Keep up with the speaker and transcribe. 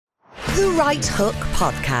The Right Hook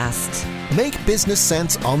Podcast. Make business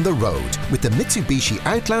sense on the road with the Mitsubishi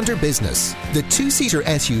Outlander Business, the two-seater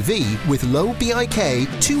SUV with low BIK,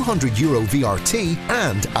 €200 VRT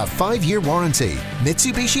and a 5-year warranty.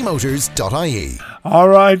 MitsubishiMotors.ie. All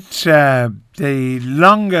right, the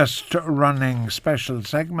longest running special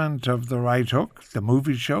segment of The Right Hook, the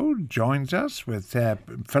movie show, joins us with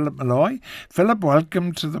Philip Molloy. Philip,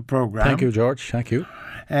 welcome to the programme. Thank you, George. Thank you.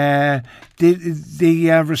 The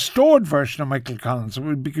restored version of Michael Collins,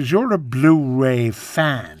 because you're a Blu-ray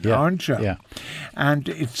fan, aren't you? Yeah. And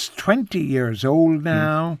it's 20 years old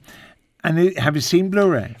now. And have you seen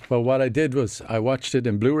Blu-ray? Well, what I did was I watched it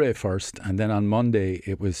in Blu-ray first, and then on Monday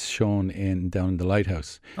it was shown down in the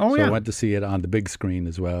Lighthouse. Oh, so I went to see it on the big screen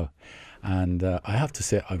as well. And I have to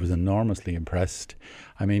say, I was enormously impressed.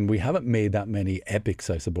 I mean, we haven't made that many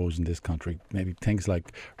epics, I suppose, in this country. Maybe things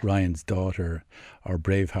like Ryan's Daughter or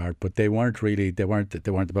Braveheart, but they weren't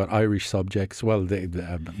about Irish subjects. Well, one of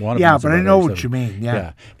them. Yeah, was but about I know Irish what you mean.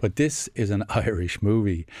 Yeah. But this is an Irish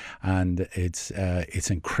movie, and it's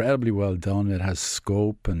incredibly well done. It has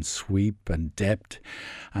scope and sweep and depth,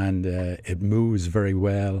 and it moves very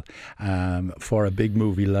well for a big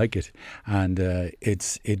movie like it. And it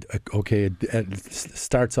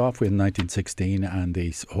starts off with 1916 and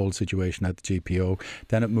the whole situation at the GPO.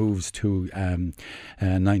 Then it moves to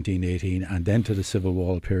 1918, and then to the Civil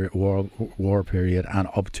War period, and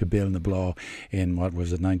up to Bill na Blá in what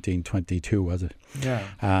was it, 1922, was it? Yeah.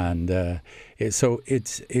 And so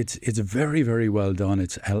it's very, very well done.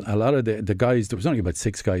 It's a lot of the guys. There was only about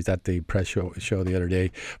 6 guys at the press show the other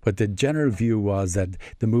day, but the general view was that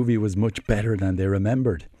the movie was much better than they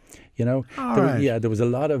remembered. You know, there was a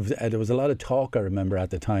lot of talk, I remember at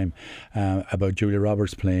the time, about Julia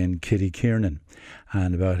Roberts playing Kitty Kiernan,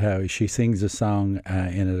 and about how she sings a song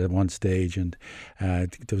in it at one stage, and there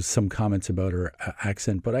was some comments about her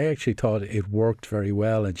accent, but I actually thought it worked very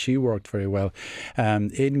well, and she worked very well.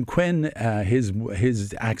 Aidan Quinn,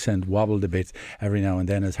 his accent wobbled a bit every now and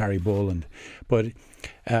then as Harry Boland, but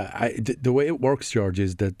the way it works, George,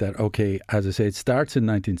 is that okay, as I say, it starts in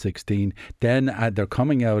 1916. Then they're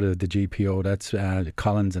coming out of the GPO. That's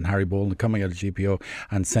Collins and Harry Boland coming out of the GPO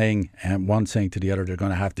and saying, one saying to the other, they're going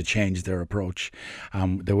to have to change their approach.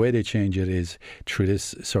 The way they change it is through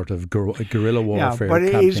this sort of guerrilla warfare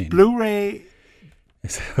campaign. But is Blu-ray...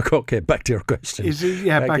 Okay, back to your question.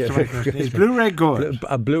 Back to my question. Is Blu-ray good?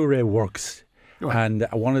 A Blu-ray works. And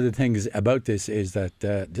one of the things about this is that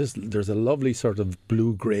there's a lovely sort of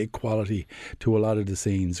blue-grey quality to a lot of the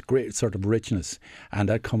scenes, great sort of richness, and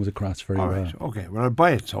that comes across very well. Okay, well, I'll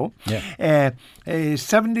buy it, so. Yeah.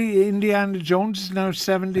 70, Indiana Jones is now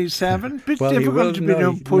 77. Bit well, difficult to be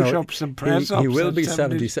doing push-ups and press-ups. He will be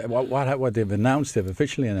 77. What they've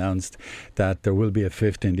officially announced that there will be a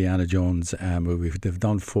 5th Indiana Jones movie. They've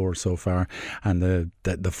done 4 so far, and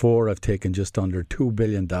the 4 have taken just under $2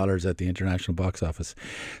 billion at the international box office.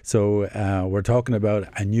 So we're talking about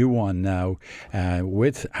a new one now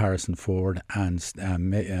with Harrison Ford and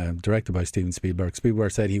directed by Steven Spielberg.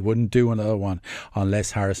 Spielberg said he wouldn't do another one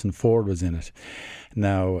unless Harrison Ford was in it.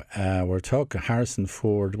 Now we're talking Harrison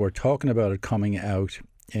Ford. We're talking about it coming out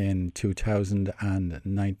in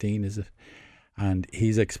 2019, is it? And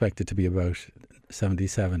he's expected to be about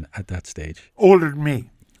 77 at that stage. Older than me.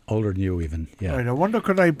 Older than you, even. Yeah. Right, I wonder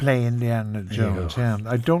could I play Indiana Jones?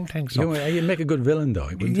 I don't think so. You'd make a good villain, though.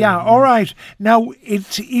 All right. Now,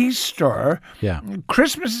 it's Easter. Yeah.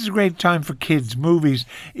 Christmas is a great time for kids' movies.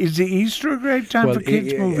 Is the Easter a great time for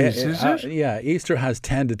kids' movies, is it? Yeah, Easter has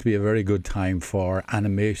tended to be a very good time for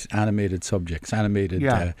animated subjects, animation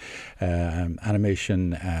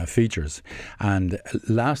features. And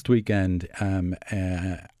last weekend,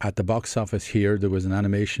 at the box office here, there was an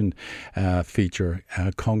animation feature,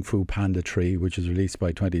 Kung Fu Panda 3, which was released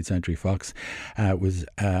by 20th Century Fox. It was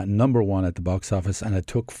number 1 at the box office, and it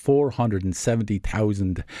took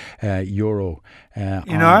 €470,000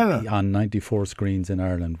 in Ireland on 94 screens in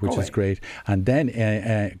Ireland, which is great. And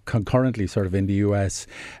then concurrently, sort of in the US,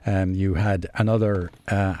 you had another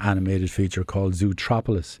animated feature called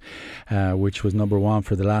Zootropolis, which was number 1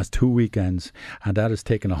 for the last 2 weekends, and that has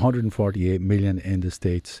taken 148 million in the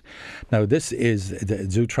States. Now,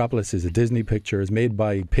 Zootropolis is a Disney picture. It's made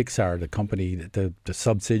by Pixar, the company, the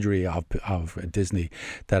subsidiary of Disney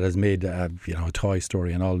that has made Toy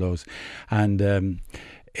Story and all those, and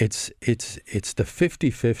it's the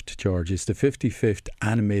 55th, George. It's the 55th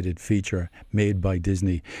animated feature made by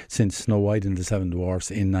Disney since Snow White and the Seven Dwarfs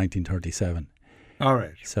in 1937. All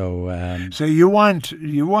right. So So you want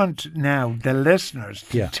now the listeners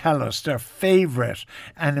to Yeah. tell us their favourite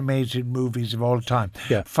animated movies of all time.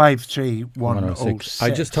 Yeah. 53106.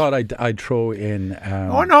 I just thought I'd throw in.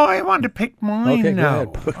 Oh no, I want to pick mine Okay, now.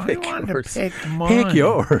 go ahead. I Pick want yours. to pick mine. Pick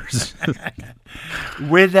yours.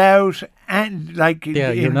 Without and like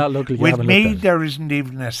Yeah, you're not looking. You with haven't me, looked at it. there isn't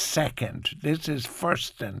even a second. This is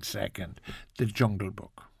first and second. The Jungle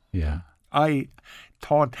Book. Yeah. I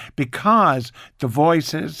thought because the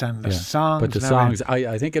voices and the Yeah. songs, But the and everything- songs,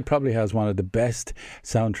 I think it probably has one of the best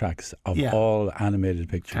soundtracks of Yeah. all animated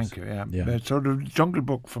pictures. Thank you. Yeah. Yeah. So the Jungle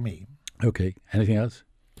Book for me. Okay. Anything else?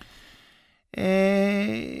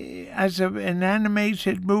 As an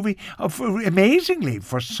animated movie, amazingly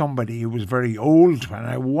for somebody who was very old when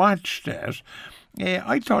I watched it,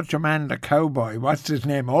 I thought your man the cowboy, what's his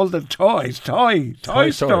name? All the toys, Toy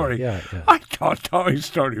Story. Yeah. I thought Toy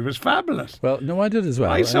Story was fabulous. Well, no, I did as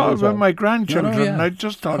well. I saw it as well. with my grandchildren, No, yeah. and I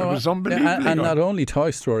just thought it was unbelievable. And not only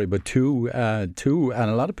Toy Story, but two, and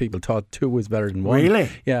a lot of people thought 2 was better than 1. Really?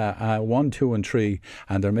 Yeah, 1, 2, and 3,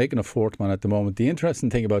 and they're making a 4th one at the moment. The interesting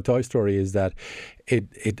thing about Toy Story is that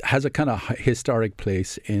it has a kind of historic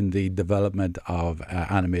place in the development of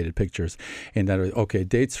animated pictures. In that, it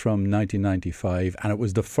dates from 1995, and it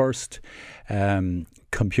was the first fully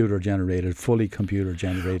computer generated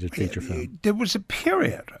feature film. There was a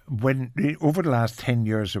period when, over the last 10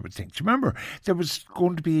 years, I would think. Do you remember there was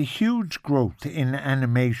going to be a huge growth in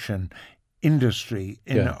animation industry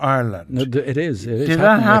in Ireland? No, it is. It is Did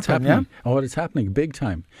happening. that It's happen? happening. Yeah. Oh, it's happening big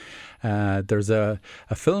time. There's a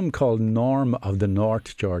film called Norm of the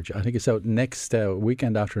North, George. I think it's out next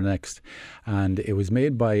weekend after next, and it was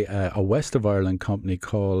made by a West of Ireland company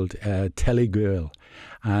called Telegirl.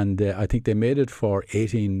 And I think they made it for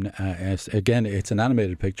 18. Again, it's an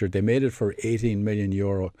animated picture. They made it for 18 million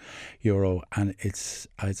euro, and it's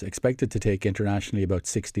expected to take internationally about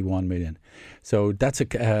 61 million. So that's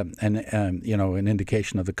an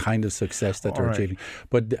indication of the kind of success that they're achieving.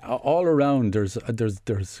 But all around, there's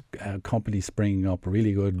companies springing up,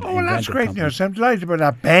 really good. Oh, well, that's inventive great companies. news. I'm delighted about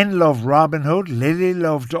that. Ben loved Robin Hood. Lily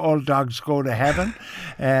loved All Dogs Go to Heaven.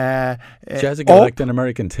 Jessica liked An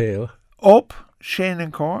American Tale. Up, Shane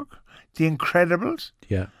and Cork. The Incredibles.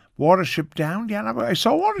 Yeah. Watership Down. Yeah, I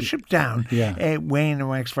saw Watership Down. Yeah. Wayne and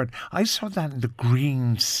Wexford. I saw that in the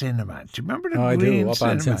Green Cinema. Do you remember the I Green do. Up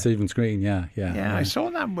Cinema? on St. Stephen's Green. Yeah. I saw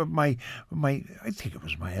that with my. I think it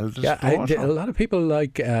was my eldest Yeah, daughter. a lot of people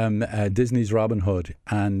like Disney's Robin Hood,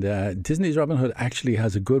 and Disney's Robin Hood actually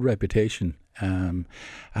has a good reputation. And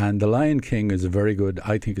The Lion King is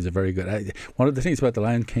I think is a very good. One of the things about The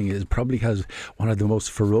Lion King is it probably has one of the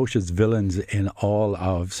most ferocious villains in all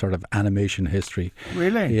of sort of animation history.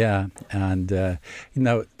 Really? Yeah, and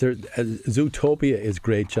Zootopia is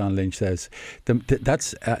great. John Lynch says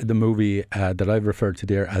that's the movie that I've referred to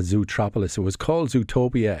there as Zootropolis. It was called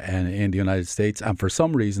Zootopia in the United States, and for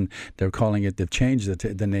some reason they've changed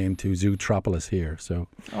the name to Zootropolis here. So.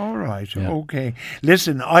 All right. Yeah. Okay.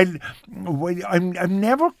 Listen, I'm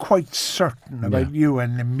never quite certain about you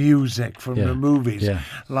and the music from the movies. Yeah.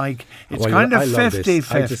 Like, it's Well, kind of I love this.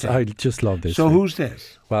 50-50. I just love this. So who's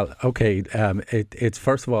this? Well, okay. It's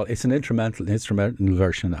first of all, it's an instrumental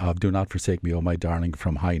version of "Do Not Forsake Me, Oh My Darling"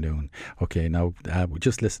 from High Noon. Okay, now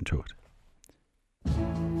just listen to it.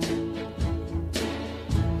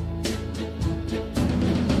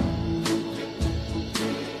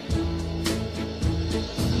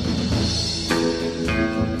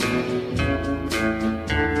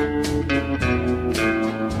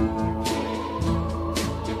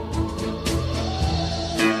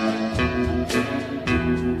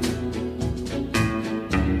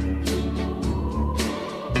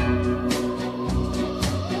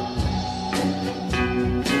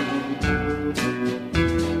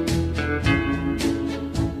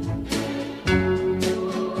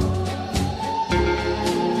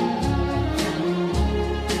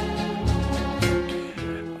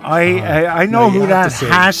 I know who that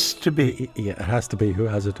has to be. Yeah, it has to be. Who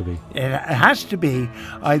has it to be? It has to be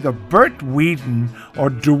either Bert Whedon or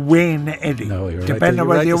Duane Eddy. No, you're depending on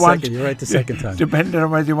right. whether you want. You're right the second time. Depending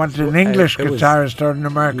on whether you want an English guitarist or an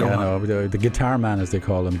American one. No, the guitar man, as they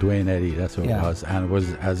call him, Duane Eddy. That's what it was, and it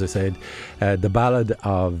was, as I said, the ballad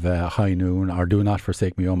of High Noon, or "Do Not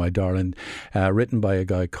Forsake Me, Oh My Darling," written by a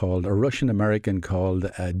Russian American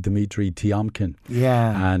called Dmitry Tiomkin.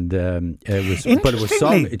 Yeah, and it was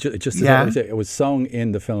sung. It was sung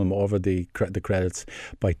in the film over the credits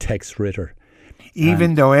by Tex Ritter.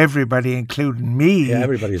 Even though everybody, including me,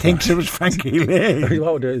 thinks it was Frankie Lane.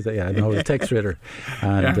 Oh, there is, the Tex Ritter.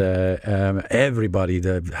 And everybody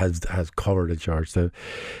that has covered it, George. The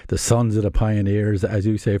Sons of the Pioneers, as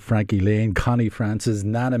you say, Frankie Lane, Connie Francis,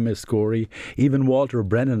 Nana Miscory, even Walter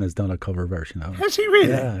Brennan has done a cover version of it. Has he really?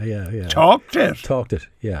 Yeah. Talked it,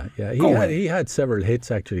 yeah. He had several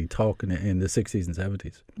hits actually talking in the 60s and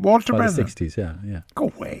 70s. Walter Brennan? The 60s, yeah.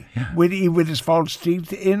 Go away. Yeah. With his false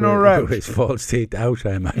teeth in or out? With his false teeth out,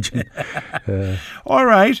 I imagine. All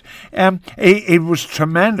right. It was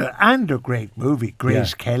tremendous and a great movie.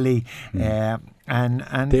 Grace Kelly and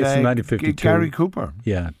dates from 1952. Gary Cooper.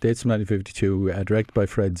 Yeah, dates from 1952, directed by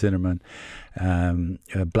Fred Zinnerman,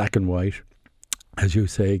 black and white. As you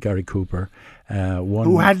say, Gary Cooper.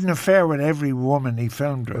 Who had an affair with every woman he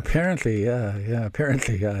filmed with. Apparently, yeah.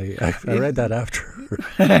 Apparently, I read that after.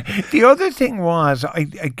 The other thing was, I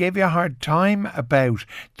gave you a hard time about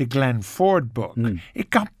the Glenn Ford book. It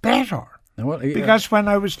got better. Well, because when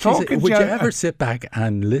I was talking, would you ever sit back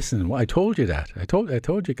and listen? Well, I told you that. I told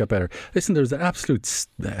you it got better. Listen, there's an absolute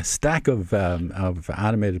stack of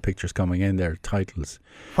animated pictures coming in there. Titles: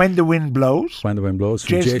 When the Wind Blows. From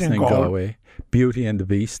Jason in Galway. Beauty and the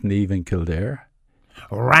Beast, Niamh in Kildare.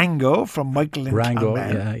 Rango from Michael and Rango,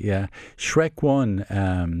 Tom yeah. Shrek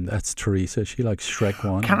 1, that's Teresa. She likes Shrek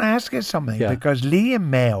 1. Can I ask you something? Yeah. Because Liam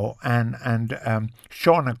Mayo and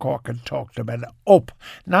Shauna Corkin talked about Up.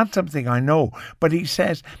 Not something I know, but he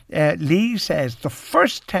says, Lee says the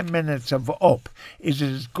first 10 minutes of Up is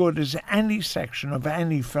as good as any section of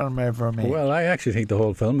any film ever made. Well, I actually think the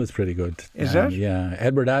whole film is pretty good. Is it? Yeah.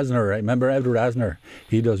 Edward Asner, remember Edward Asner?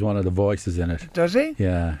 He does one of the voices in it. Does he?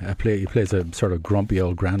 Yeah. He plays a sort of grumpy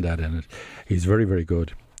old granddad in it. He's very, very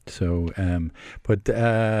good. So,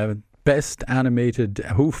 best animated.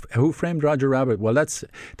 Who Framed Roger Rabbit? Well, that's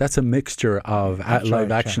a mixture of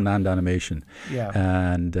live action and animation. Yeah.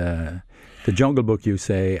 And the Jungle Book, you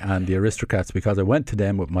say, and the Aristocrats, because I went to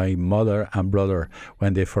them with my mother and brother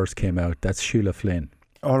when they first came out. That's Sheila Flynn.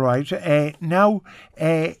 All right. Now,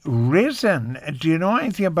 Risen. Do you know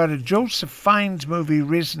anything about it? Joseph Fiennes' movie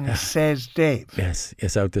Risen, says Dave. Yes,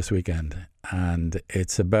 it's out this weekend. And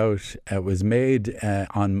it's about, it was made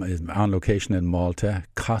on location in Malta,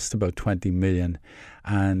 cost about 20 million,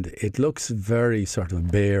 and it looks very sort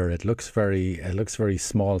of bare. It looks very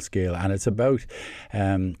small scale, and it's about,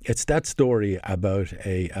 it's that story about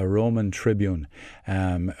a Roman tribune,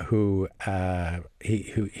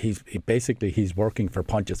 he's working for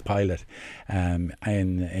Pontius Pilate,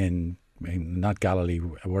 in not Galilee,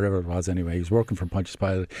 wherever it was anyway. He's working for Pontius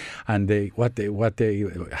Pilate, and what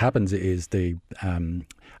happens is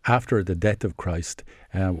after the death of Christ,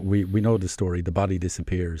 we know the story. The body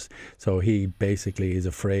disappears, so he basically is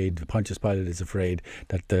afraid. Pontius Pilate is afraid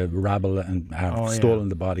that the rabble have stolen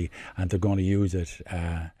the body, and they're going to use it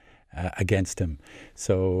against him.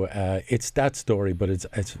 So it's that story, but it's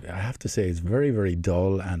I have to say it's very, very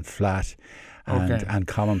dull and flat. And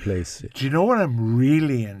commonplace. Do you know what I'm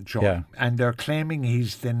really enjoying? Yeah. And they're claiming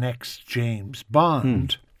he's the next James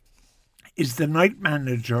Bond. Is The Night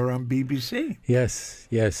Manager on BBC? Yes.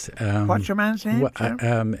 What's your man's name?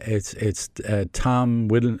 It's Tom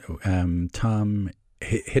Hiddleston.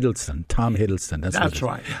 Tom Hiddleston. That's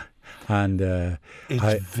right. And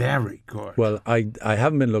it's very good. Well, I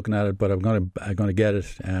haven't been looking at it, but I'm gonna get it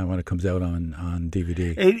when it comes out on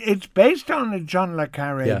DVD. It's based on a John le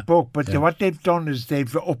Carré book, but what they've done is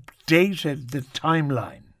they've updated the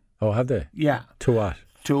timeline. Oh, have they? Yeah. To what?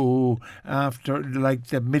 To after like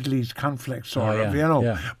the Middle East conflict, sort of, you know.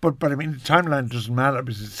 Yeah. But I mean, the timeline doesn't matter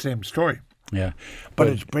because it's the same story. Yeah, but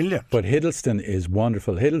it's brilliant. But Hiddleston is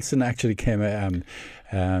wonderful. Hiddleston actually came.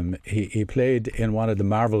 He played in one of the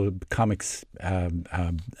Marvel Comics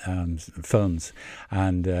films,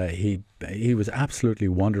 and he was absolutely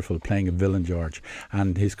wonderful playing a villain, George.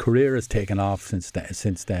 And his career has taken off since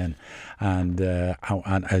then. And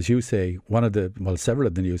as you say, several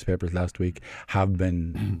of the newspapers last week have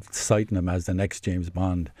been citing him as the next James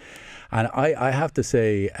Bond. And I have to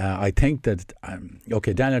say, I think that,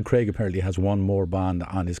 Daniel Craig apparently has one more Bond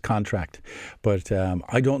on his contract, but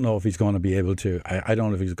I don't know if he's going to be able to. I don't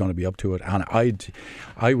know if he's going to be up to it. And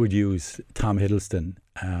I would use Tom Hiddleston.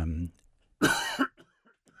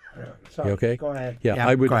 Sorry, you okay? Go ahead. Yeah,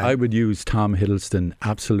 I would use Tom Hiddleston.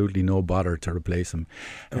 Absolutely no bother to replace him.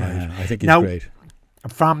 Right. I think he's great.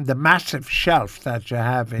 From the massive shelf that you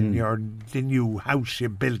have in the new house you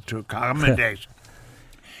built to accommodate.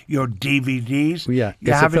 your DVDs. Yeah,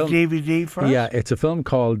 you have a DVD for us? Yeah, it's a film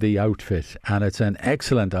called The Outfit, and it's an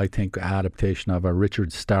excellent, I think, adaptation of a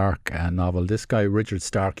Richard Stark novel. This guy, Richard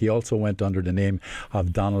Stark, he also went under the name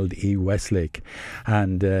of Donald E. Westlake,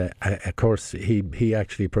 and of course he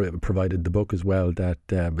actually provided the book as well that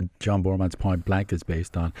John Borman's Point Blank is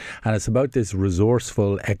based on, and it's about this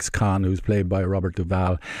resourceful ex-con who's played by Robert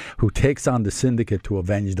Duvall, who takes on the syndicate to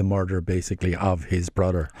avenge the murder, basically, of his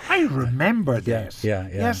brother. I remember this. Yeah.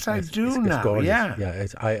 Yes, I do now. Gorgeous.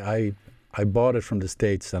 Yeah. I bought it from the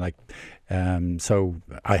States, and so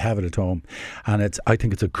I have it at home, and I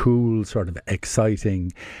think it's a cool, sort of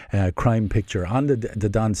exciting crime picture on the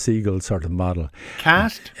Don Siegel sort of model.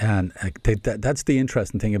 Cast? And that's the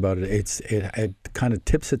interesting thing about it. It kind of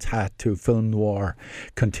tips its hat to film noir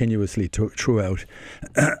continuously throughout.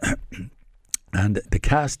 And the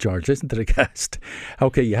cast, George, listen to the cast.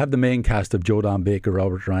 Okay, you have the main cast of Joe Don Baker,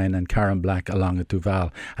 Robert Ryan and Karen Black along with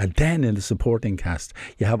Duvall. And then in the supporting cast,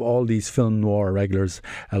 you have all these film noir regulars,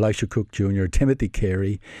 Elisha Cook Jr., Timothy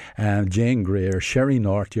Carey, Jane Greer, Sherry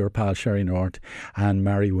North, your pal Sherry North, and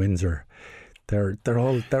Mary Windsor. They're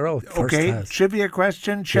all first Okay, class. trivia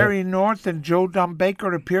question. Sherry North and Joe Don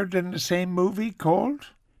Baker appeared in the same movie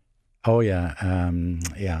called? Oh, yeah. I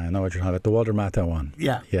know what you're talking about. The Walter Matthau one.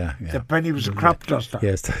 Yeah. When he was a Yeah. crop duster.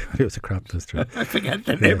 Yes, he was a crop duster. I forget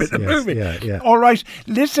the name of the movie. Yeah. All right.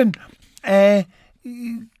 Listen, Ken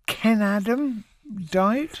Adam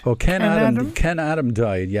died? Oh, Ken Adam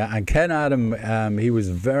died, yeah. And Ken Adam, he was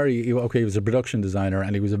he was a production designer,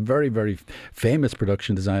 and he was a very, very famous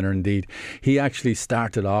production designer indeed. He actually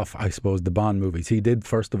started off, I suppose, the Bond movies. He did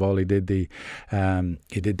the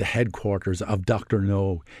headquarters of Dr.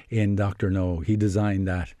 No in Dr. No. He designed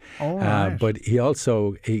that. Oh, right. But he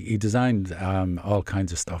also he designed all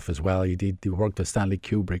kinds of stuff as well. He worked with Stanley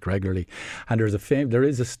Kubrick regularly, and there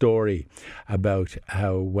is a story about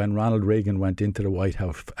how when Ronald Reagan went into the White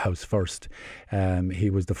House first, he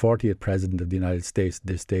was the 40th president of the United States at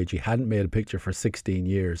this stage. He hadn't made a picture for 16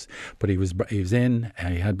 years, but he was in,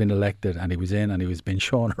 he had been elected, and he was in, and he was being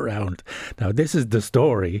shown around. Now, this is the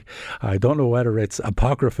story. I don't know whether it's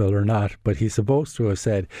apocryphal or not, but he's supposed to have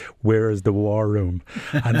said, "Where is the war room?"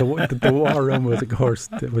 And the war room was, of course,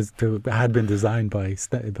 had been designed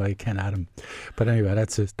by Ken Adam. But anyway,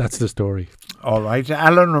 that's the story. All right.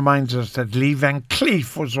 Alan reminds us that Lee Van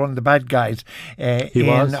Cleef was one of the bad guys He in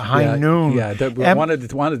was. High Noon. Yeah, one of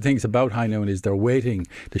the things about High Noon is the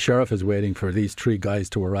sheriff is waiting for these three guys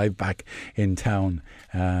to arrive back in town,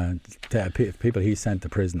 people he sent to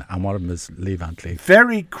prison, and one of them is Lee Van Cleef.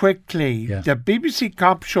 Very quickly, the BBC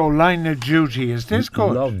cop show Line of Duty, is this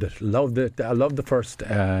good? Loved it. I loved the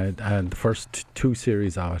first two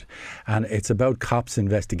series of it, and it's about cops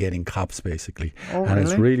investigating cops, basically. Oh, and really?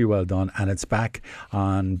 It's really well done, and it's back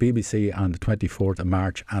on BBC on the 24th of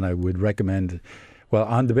March, and I would recommend it. Well,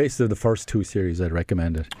 on the basis of the first two series, I'd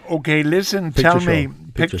recommend it. Okay, listen, tell me,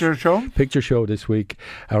 picture show? Picture show this week.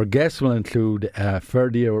 Our guests will include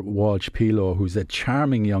Ferdia Walsh-Pilo, who's a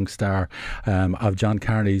charming young star of John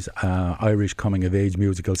Carney's Irish coming-of-age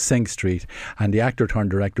musical Sing Street, and the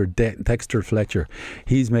actor-turned-director Dexter Fletcher.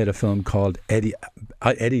 He's made a film called Eddie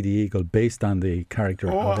the Eagle, based on the character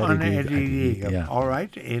of Eddie the Eagle. Yeah. All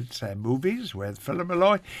right, it's movies with Philip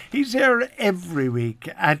Molloy. He's here every week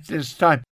at this time.